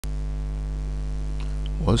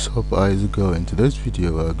What's up, how's it going? In today's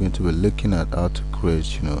video we're going to be looking at how to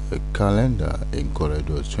create a calendar in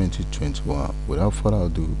CorelDraw 2021. Without further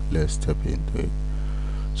ado, let's step into it.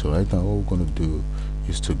 So right now what we're going to do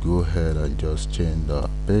is to go ahead and just change the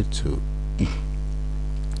page to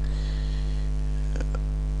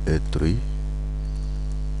A3.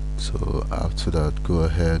 So after that, go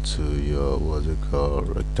ahead to your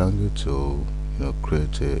rectangle tool,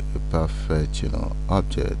 create a perfect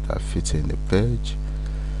object that fits in the page.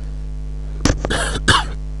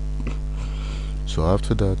 So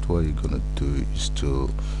after that, what you're gonna do is to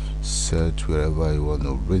search wherever you want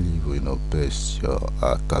to really paste your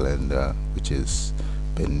calendar, which is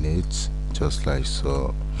beneath, just like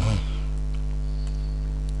so.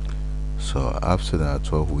 So after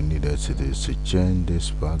that, what we needed to do is to change this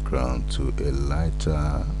background to a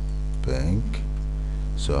lighter pink.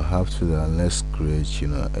 So after that, let's create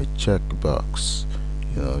a checkbox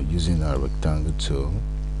using our rectangle tool.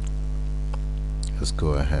 Let's go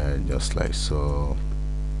ahead just like so.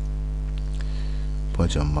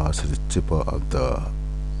 Point your mouse to the tip of the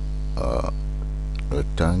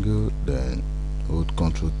rectangle, then hold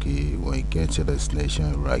Ctrl key. When you get to your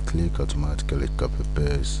destination, right click, automatically copy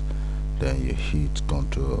paste, then you hit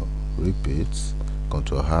Ctrl repeat,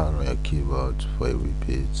 Ctrl R on your keyboard for a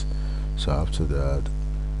repeat. So after that,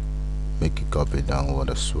 make a copy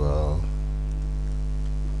downward as well.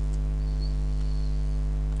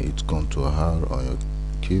 Hit Ctrl R on your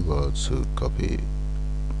keyboard to copy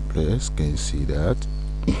paste. Can you see that?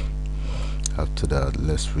 After that,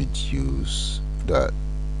 let's reduce that.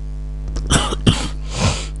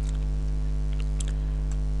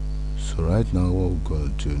 So right now what we're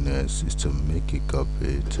going to do next is to make a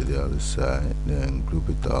copy to the other side, then group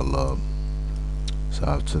it all up. So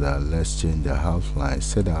after that, let's change the outline.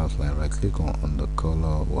 Set the outline, right click on the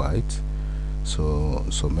color white. So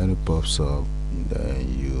many pops up,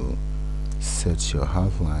 then you set your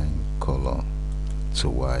outline color to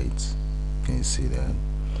white. Can you see that?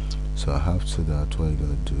 So after that, what you're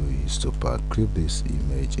gonna do is to Powerclip this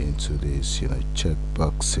image into this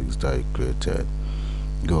checkboxes that you created.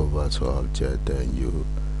 Go over to object, then you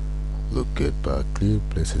locate Powerclip,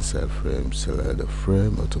 place inside frame, select the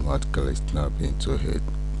frame, automatically snap into it.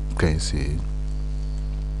 Can you see it?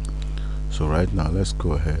 So right now let's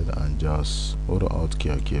go ahead and just hold the Alt key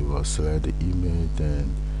on keyboard, select the image,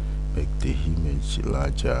 then make the image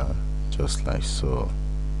larger, just like so.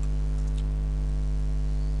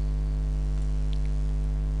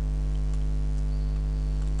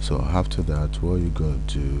 So after that, what you're going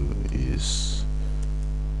to do is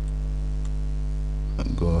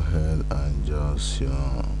go ahead and just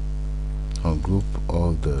ungroup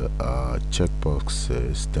all the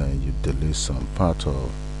checkboxes, then you delete some part of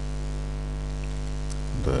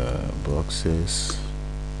the boxes,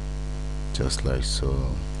 just like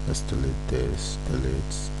so. Let's delete this, delete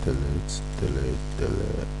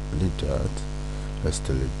that. Let's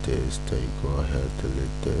delete this, then you go ahead,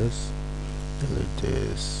 delete this, delete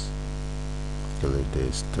this, delete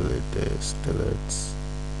this, delete this, delete.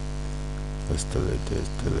 Let's delete this,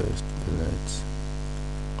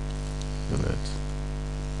 delete.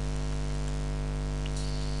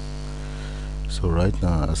 So right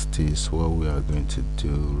now, as this, what we are going to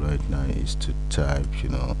do right now is to type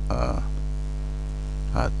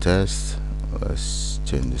our test. Let's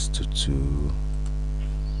change this to 2.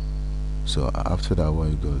 So after that, what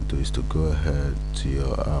you're going to do is to go ahead to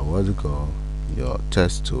your your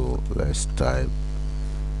test tool. Let's type.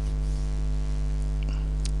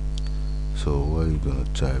 So what you're going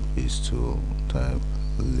to type is to type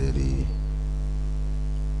lady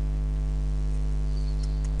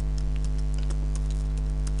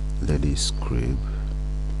script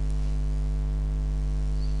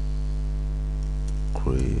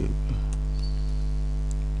crib.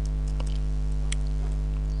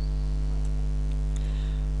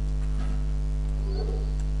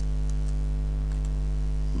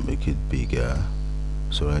 Make it bigger.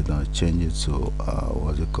 So right now change it to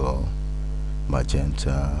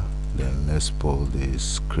magenta. Then let's pull this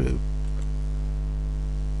script,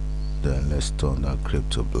 then let's turn that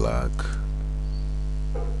script to black.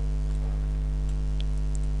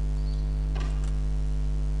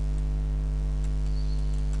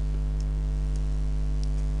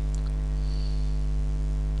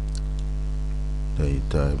 Then you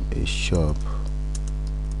type a shop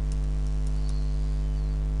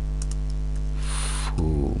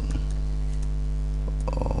full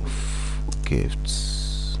of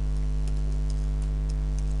gifts.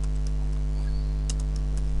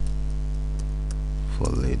 For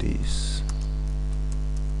ladies.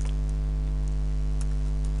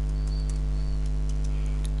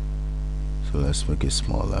 So let's make it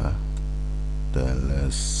smaller. Then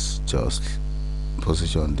let's just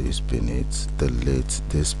position this beneath, delete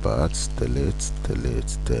this part, delete,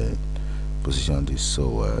 then position this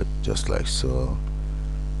somewhere just like so.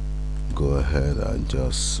 Go ahead and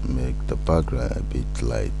just make the background a bit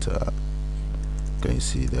lighter. Can you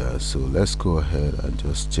see that? So let's go ahead and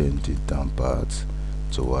just change the down part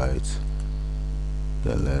to white.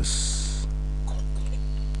 Then let's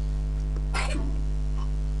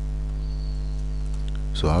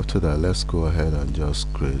so after that, let's go ahead and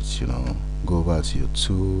just create, go over to your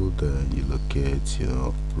tool, then you locate,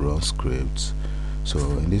 run scripts. So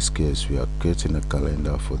in this case, we are creating a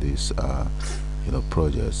calendar for this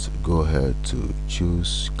project. Go ahead to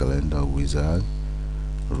choose calendar wizard,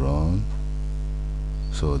 run.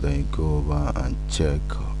 So then you go over and check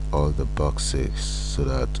all the boxes so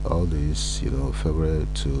that all these February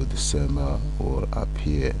to December will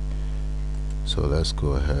appear. So let's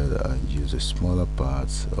go ahead and use a smaller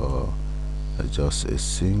part, or just a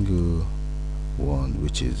single one,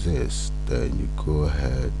 which is this. Then you go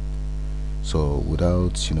ahead. So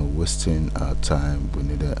without wasting our time, we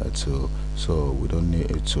need it to, so we don't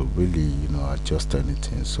need it to really adjust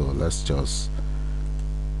anything. So let's just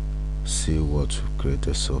see what we've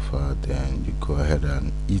created so far. Then you go ahead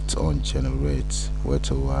and hit on generate,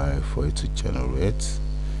 wait a while for it to generate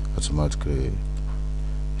automatically.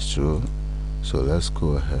 It's true. So let's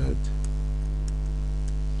go ahead.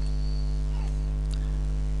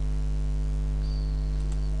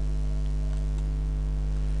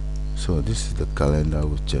 So this is the calendar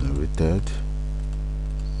we've generated.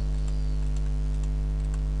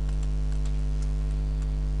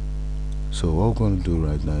 So what we're going to do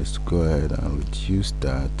right now is to go ahead and reduce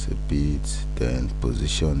that a bit, then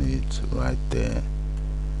position it right there.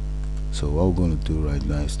 So what we're going to do right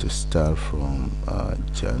now is to start from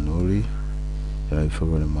January,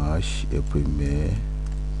 February, March, April, May,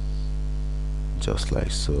 just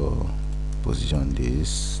like so. Position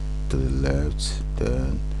this to the left,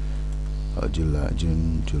 then July,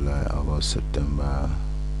 June, July, August, September,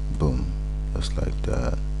 boom, just like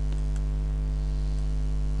that.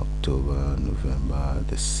 October, November,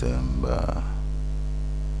 December.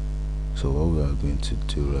 So what we are going to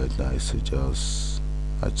do right now is to just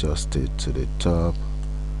adjust it to the top.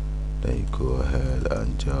 Then you go ahead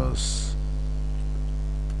and just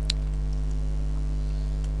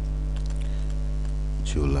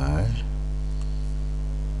July,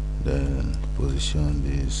 then position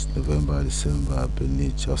this November, December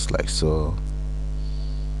beneath, just like so.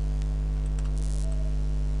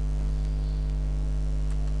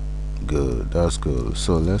 Good, that's good.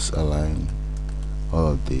 So let's align all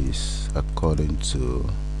of these according to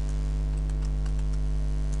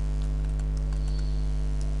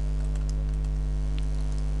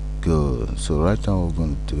good. So right now we're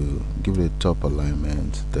going to do, give it a top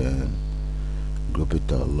alignment, then group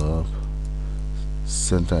it all up,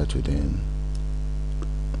 center it within,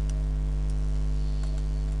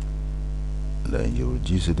 then you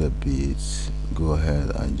reduce it a bit. Go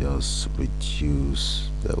ahead and just reduce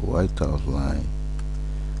the white outline,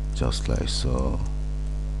 just like so.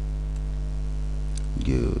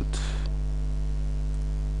 Good.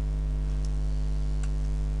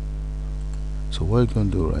 So what you're going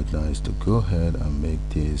to do right now is to go ahead and make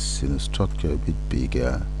this structure a bit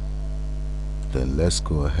bigger. Then let's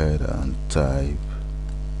go ahead and type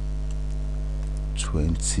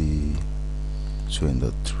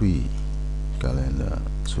 2023 calendar,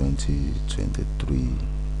 2023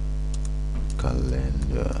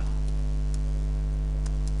 calendar.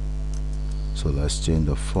 So let's change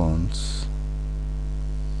the fonts.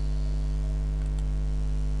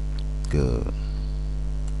 Good.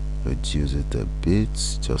 Reduce it a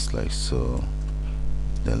bit, just like so.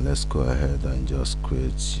 Then let's go ahead and just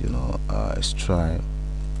create a stripe,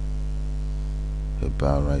 a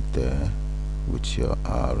bar right there with your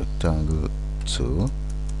rectangle tool.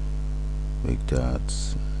 Make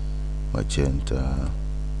that magenta,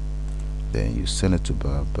 then you send it to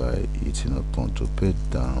bar by hitting a Ctrl page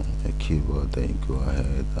down a keyboard. Then you go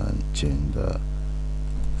ahead and change the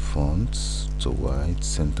fonts to white,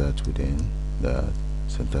 center it within that,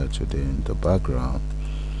 center it within the background.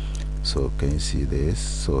 So can you see this?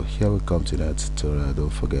 So here we come to that tutorial. Don't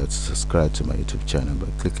forget to subscribe to my YouTube channel by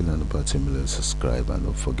clicking on the button below, subscribe, and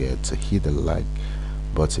don't forget to hit the like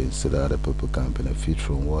button so that other people can benefit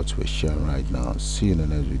from what we're sharing right now. See you in the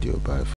next video. Bye.